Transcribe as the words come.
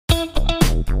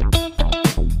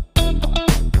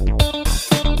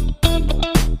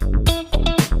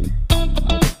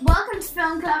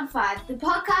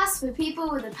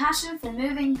people with a passion for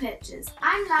moving pictures.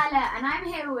 I'm Lila and I'm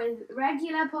here with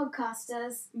regular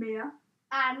podcasters Mia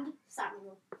and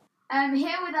Samuel.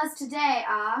 Here with us today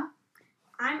are...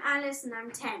 I'm Alice and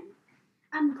I'm 10.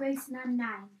 I'm Grace and I'm 9.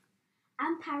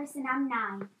 I'm Paris and I'm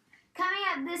 9. Coming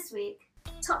up this week,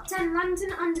 Top 10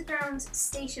 London Underground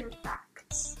station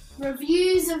facts.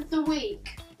 Reviews of the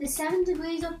week. The 7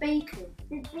 degrees of bacon.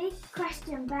 The big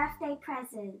question birthday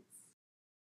presents.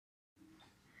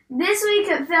 this week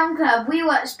at Film Club we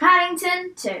watched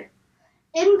Paddington 2.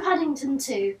 In Paddington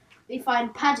 2, we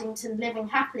find Paddington living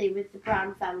happily with the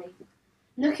Brown family.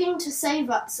 Looking to save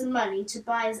up some money to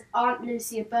buy his Aunt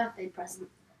Lucy a birthday present,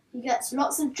 he gets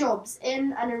lots of jobs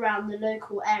in and around the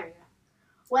local area.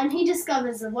 When he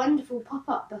discovers a wonderful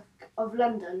pop-up book of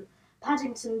London,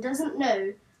 Paddington doesn't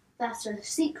know that a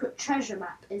secret treasure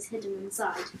map is hidden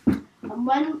inside. And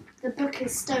when the book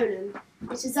is stolen,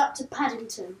 it is up to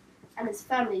Paddington and his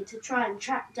family to try and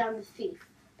track down the thief.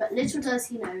 But little does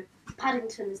he know,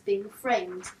 Paddington is being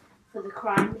framed for the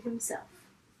crime himself.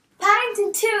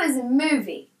 Paddington 2 is a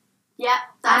movie. Yeah,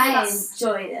 I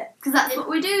enjoyed it. because that's what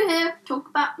we do here, talk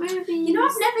about movies. You know,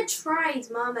 I've never tried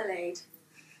marmalade.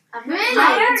 Really?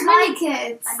 I It's don't really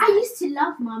good. I used to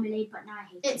love marmalade, but now I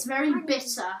hate it. It's very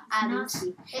bitter and Nasty.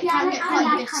 it Yeah, can get I quite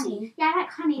like bitty. honey. Yeah, I like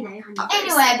honey though.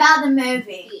 Anyway, about the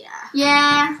movie.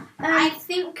 Yeah. I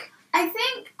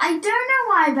think I don't know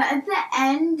why, but at the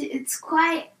end, it's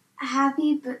quite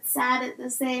happy but sad at the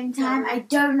same time. I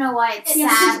don't know why it's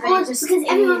sad, but it just because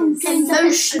everyone is. joins up,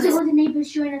 Emotional. because all the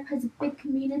neighbours join up as a big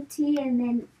community, and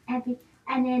then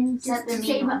Is that just the to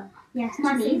save meme? up,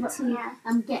 money to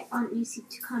Yeah. get Aunt Lucy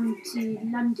to come to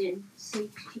London so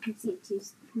she can see it to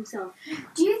himself.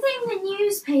 Do you think the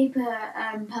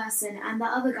newspaper person and the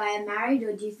other guy are married,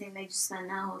 or do you think they just spend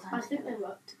their whole time I think together? they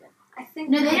work together. I think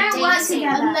No, they they're don't work dating.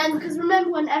 together. And then, because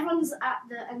remember when everyone's at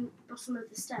the bottom of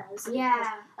the stairs?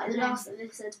 Yeah. At the last, they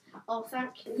said, "Oh,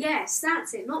 thank you." Yes,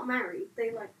 that's it. Not married.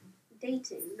 They like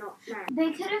dating, not married.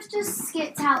 They could have just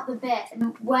skipped out the bit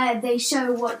where they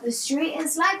show what the street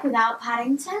is like without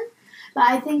Paddington. But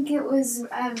I think it was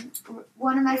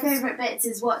one of my favourite bits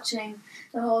is watching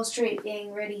the whole street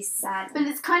being really sad. But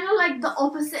it's kind of like the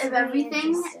opposite of It's really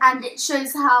everything, interesting. and it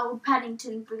shows how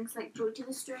Paddington brings like joy to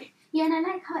the street. Yeah, and I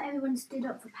like how everyone stood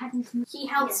up for Paddington. He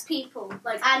helps people.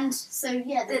 Like And so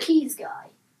the keys guy,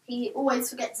 he always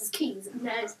forgets his keys, and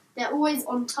they're always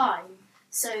on time,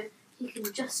 so he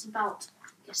can just about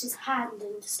get his hand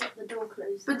in to stop the door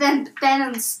closing. But then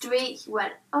on the street, he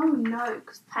went, oh no,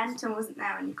 because Paddington wasn't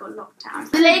there and he got locked down.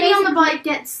 The lady on the bike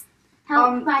gets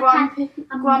Helped by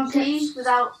grumpy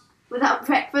without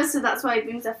breakfast, so that's why he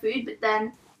brings her food. But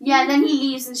then, then he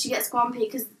leaves and she gets grumpy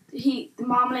because the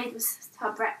marmalade was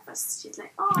her breakfast. She's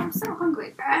like, oh, I'm so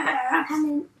hungry.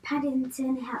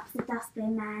 Paddington helps the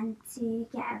dustbin man to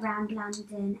get around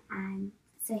London, and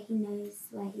so he knows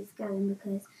where he's going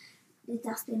because the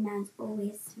dustbin man's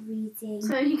always reading.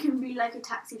 So he can be like a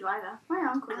taxi driver. My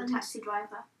uncle's a taxi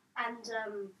driver.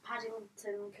 And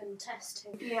Paddington can test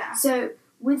him. Yeah. So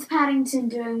with Paddington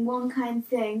doing one kind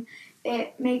thing,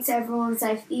 it makes everyone's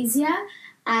life easier,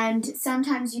 and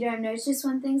sometimes you don't notice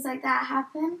when things like that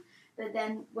happen, but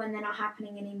then when they're not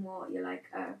happening anymore, you're like,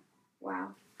 oh, wow.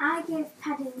 I give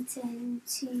Paddington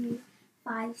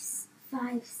 5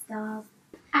 stars.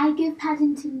 I give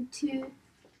Paddington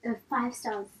 5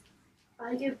 stars.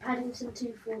 I give Paddington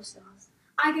 2 4 stars.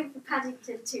 I give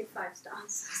Paddington 2 5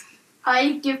 stars.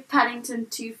 I give Paddington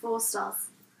 2 4 stars.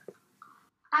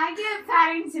 I give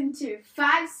Paddington 2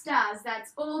 5 stars.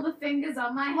 That's all the fingers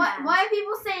on my hand. Why are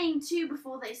people saying 2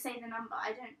 before they say the number?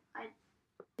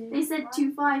 They said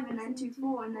 2 5 and then 2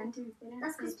 4 and then 2.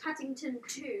 That's because Paddington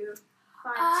 2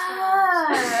 5 stars.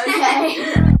 Oh,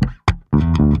 okay.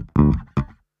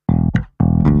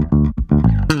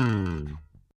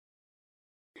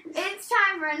 It's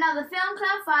time for another Film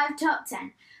Club 5 Top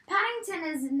 10. Paddington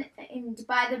is named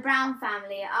by the Brown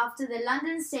family after the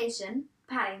London station,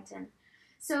 Paddington.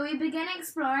 So we begin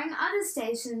exploring other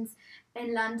stations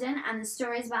in London and the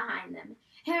stories behind them.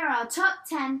 Here are our top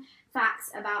 10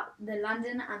 facts about the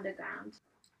London Underground.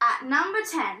 At number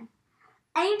 10,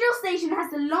 Angel Station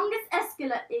has the longest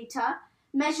escalator,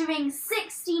 measuring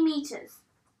 60 metres.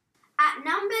 At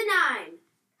number 9,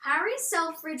 Harry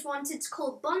Selfridge wanted to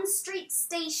call Bond Street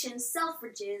Station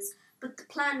Selfridges, but the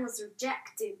plan was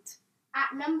rejected.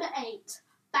 At number 8,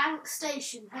 Bank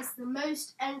Station has the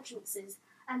most entrances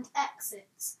and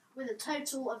exits, with a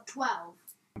total of 12.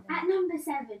 At number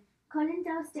 7,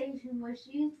 Colindale Station was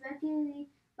used regularly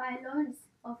by Lawrence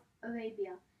of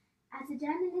Arabia. As a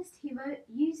journalist, he wrote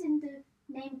using the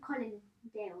name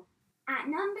Colindale. At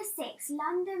number 6,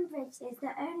 London Bridge is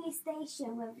the only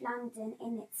station with London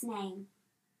in its name.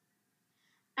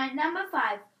 At number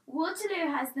 5, Waterloo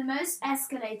has the most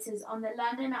escalators on the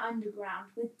London Underground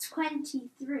with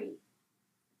 23.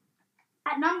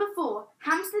 At number 4,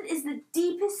 Hampstead is the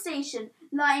deepest station,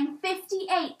 lying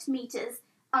 58 metres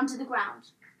under the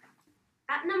ground.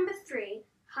 At number 3,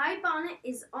 High Barnet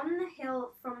is on the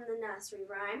hill from the nursery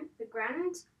rhyme, The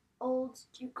Grand Old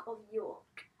Duke of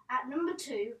York. At number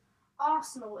 2,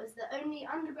 Arsenal is the only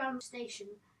underground station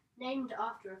named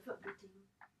after a football team.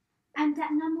 And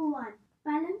at number 1,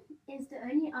 Balham is the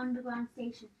only underground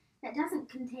station that doesn't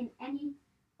contain any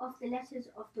of the letters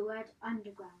of the word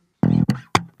underground.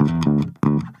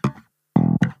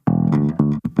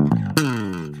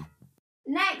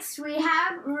 Next, we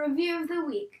have a review of the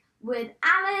week with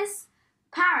Alice,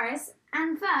 Paris,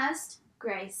 and first,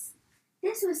 Grace.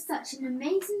 This was such an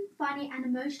amazing, funny and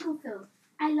emotional film.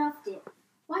 I loved it.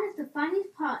 One of the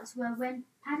funniest parts were when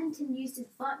Paddington used his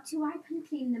butt to wipe and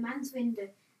clean the man's window,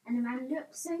 and the man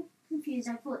looked so confused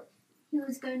I thought he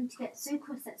was going to get so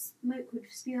cross that smoke would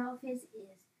spew out of his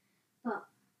ears. But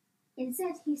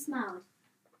instead he smiled.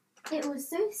 It was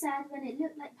so sad when it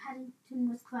looked like Paddington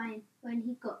was crying when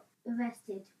he got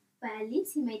arrested, but at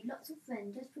least he made lots of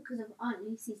friends just because of Aunt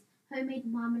Lucy's homemade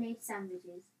marmalade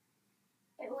sandwiches.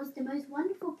 It was the most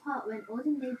wonderful part when all the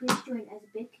neighbours joined as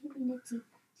a big community to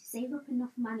save up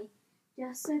enough money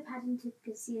just so Paddington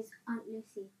could see his Aunt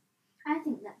Lucy. I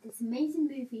think that this amazing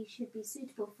movie should be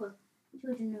suitable for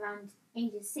children around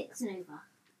ages 6 and over.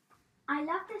 I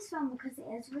love this film because it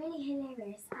is really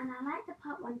hilarious, and I like the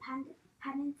part when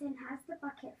Paddington has the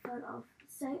bucket full of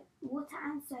soap, water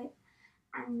and soap,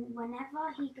 and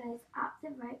whenever he goes up the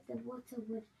rope, the water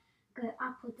would go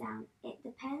up or down. It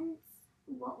depends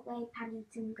what way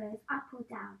Paddington goes, up or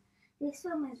down. This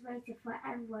film is rated for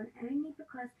everyone only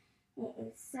because it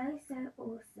is so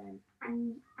awesome,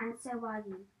 and so are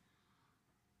you.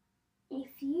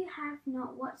 If you have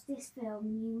not watched this film,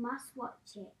 you must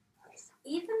watch it.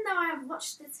 Even though I have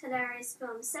watched this hilarious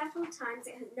film several times,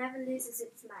 it never loses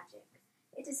its magic.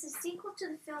 It is a sequel to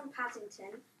the film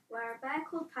Paddington, where a bear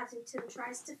called Paddington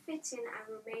tries to fit in and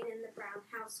remain in the Brown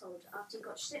household after he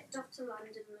got shipped off to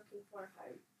London looking for a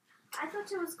home. I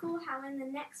thought it was cool how in the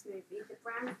next movie, the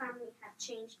Brown family had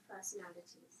changed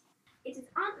personalities. It is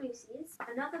Aunt Lucy's,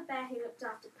 another bear who looked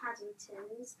after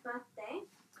Paddington's birthday,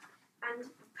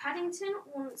 and Paddington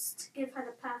wants to give her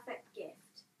the perfect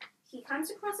gift. He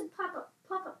comes across a pop-up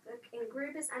book in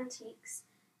Gruber's Antiques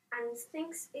and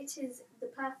thinks it is the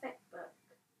perfect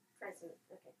present.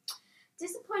 Okay.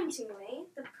 Disappointingly,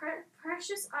 the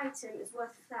precious item is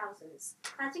worth thousands.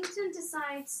 Paddington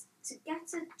decides to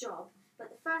get a job, but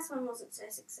the first one wasn't so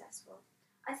successful.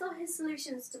 I thought his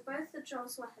solutions to both the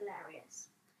jobs were hilarious.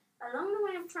 Along the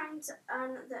way of trying to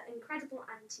earn the incredible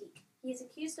antique, he is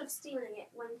accused of stealing it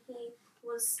when he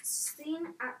was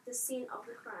seen at the scene of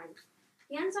the crime.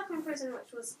 He ends up in prison,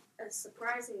 which was a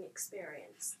surprising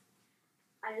experience.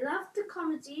 I loved the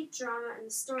comedy, drama, and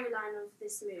storyline of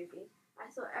this movie. I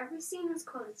thought every scene was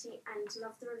quality and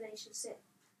loved the relationship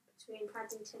between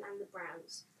Paddington and the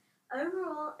Browns.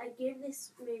 Overall, I give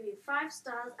this movie 5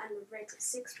 stars and would rate it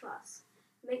 6+.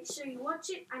 Make sure you watch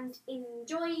it and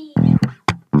enjoy!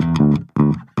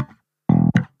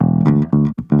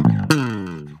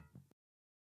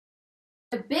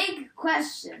 The big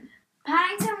question.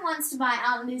 Paddington wants to buy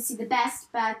Aunt Lucy the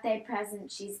best birthday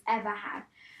present she's ever had.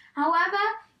 However,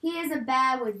 he is a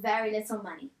bear with very little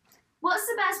money. What's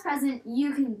the best present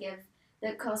you can give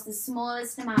that costs the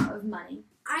smallest amount of money?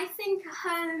 I think a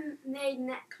homemade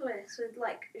necklace with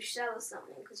like a shell or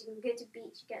something, because you can go to the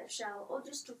beach, you get a shell, or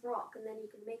just a rock, and then you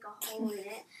can make a hole in it,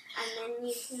 and then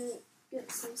you can get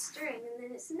some string, and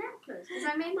then it's a necklace. Because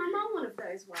I made my mum one of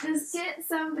those once. Just get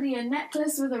somebody a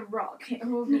necklace with a rock. It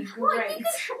will be great.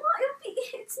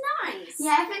 It's nice.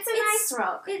 Yeah, if it's a nice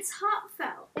rock. It's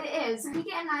heartfelt. It is. If you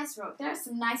get a nice rock, there are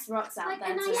some nice rocks out Like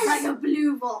there a too. nice- Like a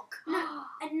blue rock. No,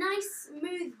 a nice,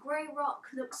 smooth grey rock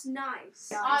looks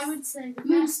nice. I would say the best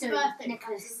Moonstone birthday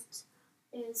necklace. present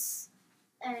is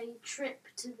a trip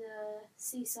to the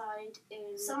seaside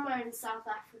in somewhere in South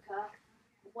Africa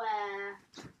where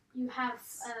you have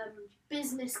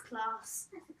business class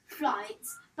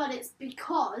flights, but it's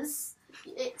because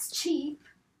it's cheap.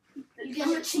 You get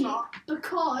it cheap It's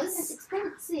because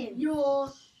expensive.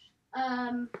 your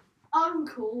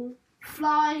uncle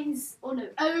owns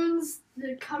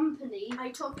the company. Are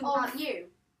you talking Oh. about you?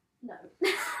 No.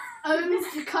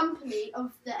 Owns the company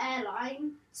of the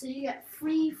airline, so you get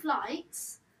free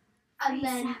flights, and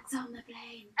then on the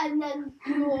plane.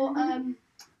 your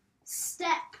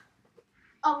step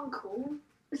uncle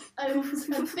owns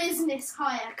a business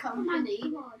hire company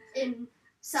in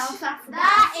South Africa.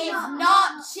 That is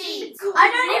not cheap. I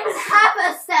don't even have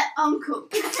a step uncle.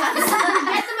 Get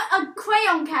them a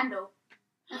crayon candle.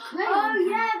 Oh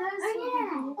yeah,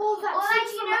 those. Oh, that's Or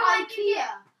like, you know, like IKEA,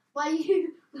 where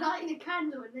you light the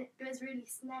candle and it goes really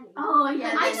smelly. Oh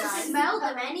yeah, I they're just nice. smell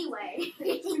them anyway.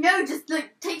 No, just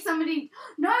like take somebody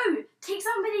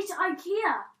to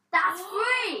IKEA. That's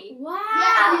free. Wow.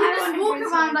 Yeah, you I just wanna walk go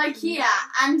to around IKEA. IKEA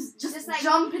and just like,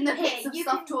 jump in the here, pits of you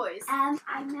stuffed toys.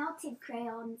 I melted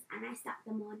crayons and I stuck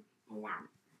them on a lamp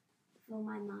for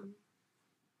my mum.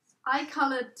 I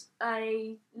coloured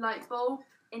a light bulb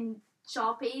in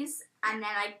Sharpies and then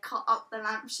I cut up the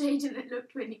lampshade and it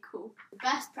looked really cool. The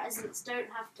best presents don't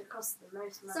have to cost the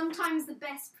most money. Sometimes the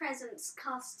best presents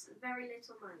cost very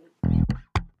little money.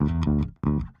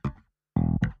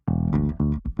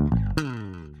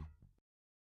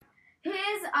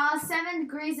 Here's our 7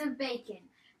 degrees of bacon,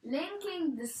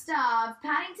 linking the star of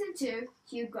Paddington 2,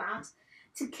 Hugh Grant,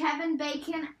 to Kevin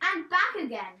Bacon and back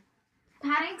again.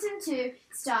 Paddington 2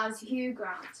 stars Hugh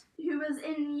Grant, Who was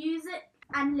in music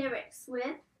and lyrics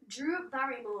with Drew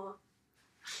Barrymore.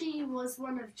 She was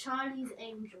one of Charlie's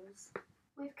Angels.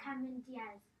 With Cameron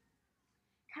Diaz.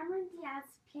 Cameron Diaz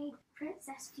played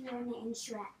Princess Fiona in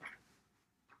Shrek.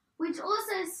 which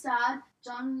also starred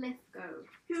John Lithgow,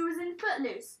 who was in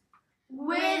Footloose.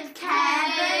 with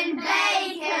Kevin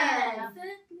Bacon.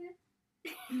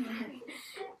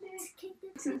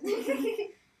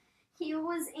 He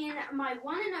was in My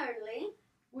One and Only.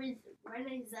 With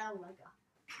Renee Zellweger.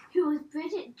 Who was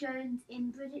Bridget Jones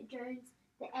in Bridget Jones,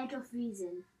 The Edge of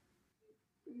Reason.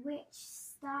 Which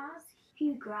stars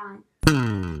Hugh Grant.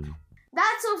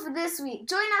 That's all for this week.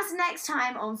 Join us next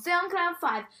time on Film Club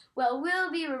 5, where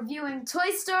we'll be reviewing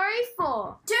Toy Story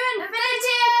 4. To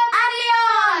Infinity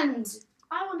and Beyond!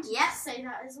 I wanted to say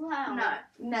that as well.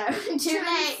 No, To too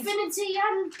late. Infinity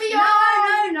and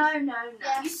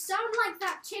No. You sound like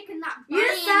that chick in that You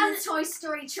bunny in sound- the Toy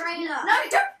Story trailer. No,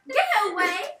 don't give it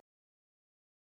away.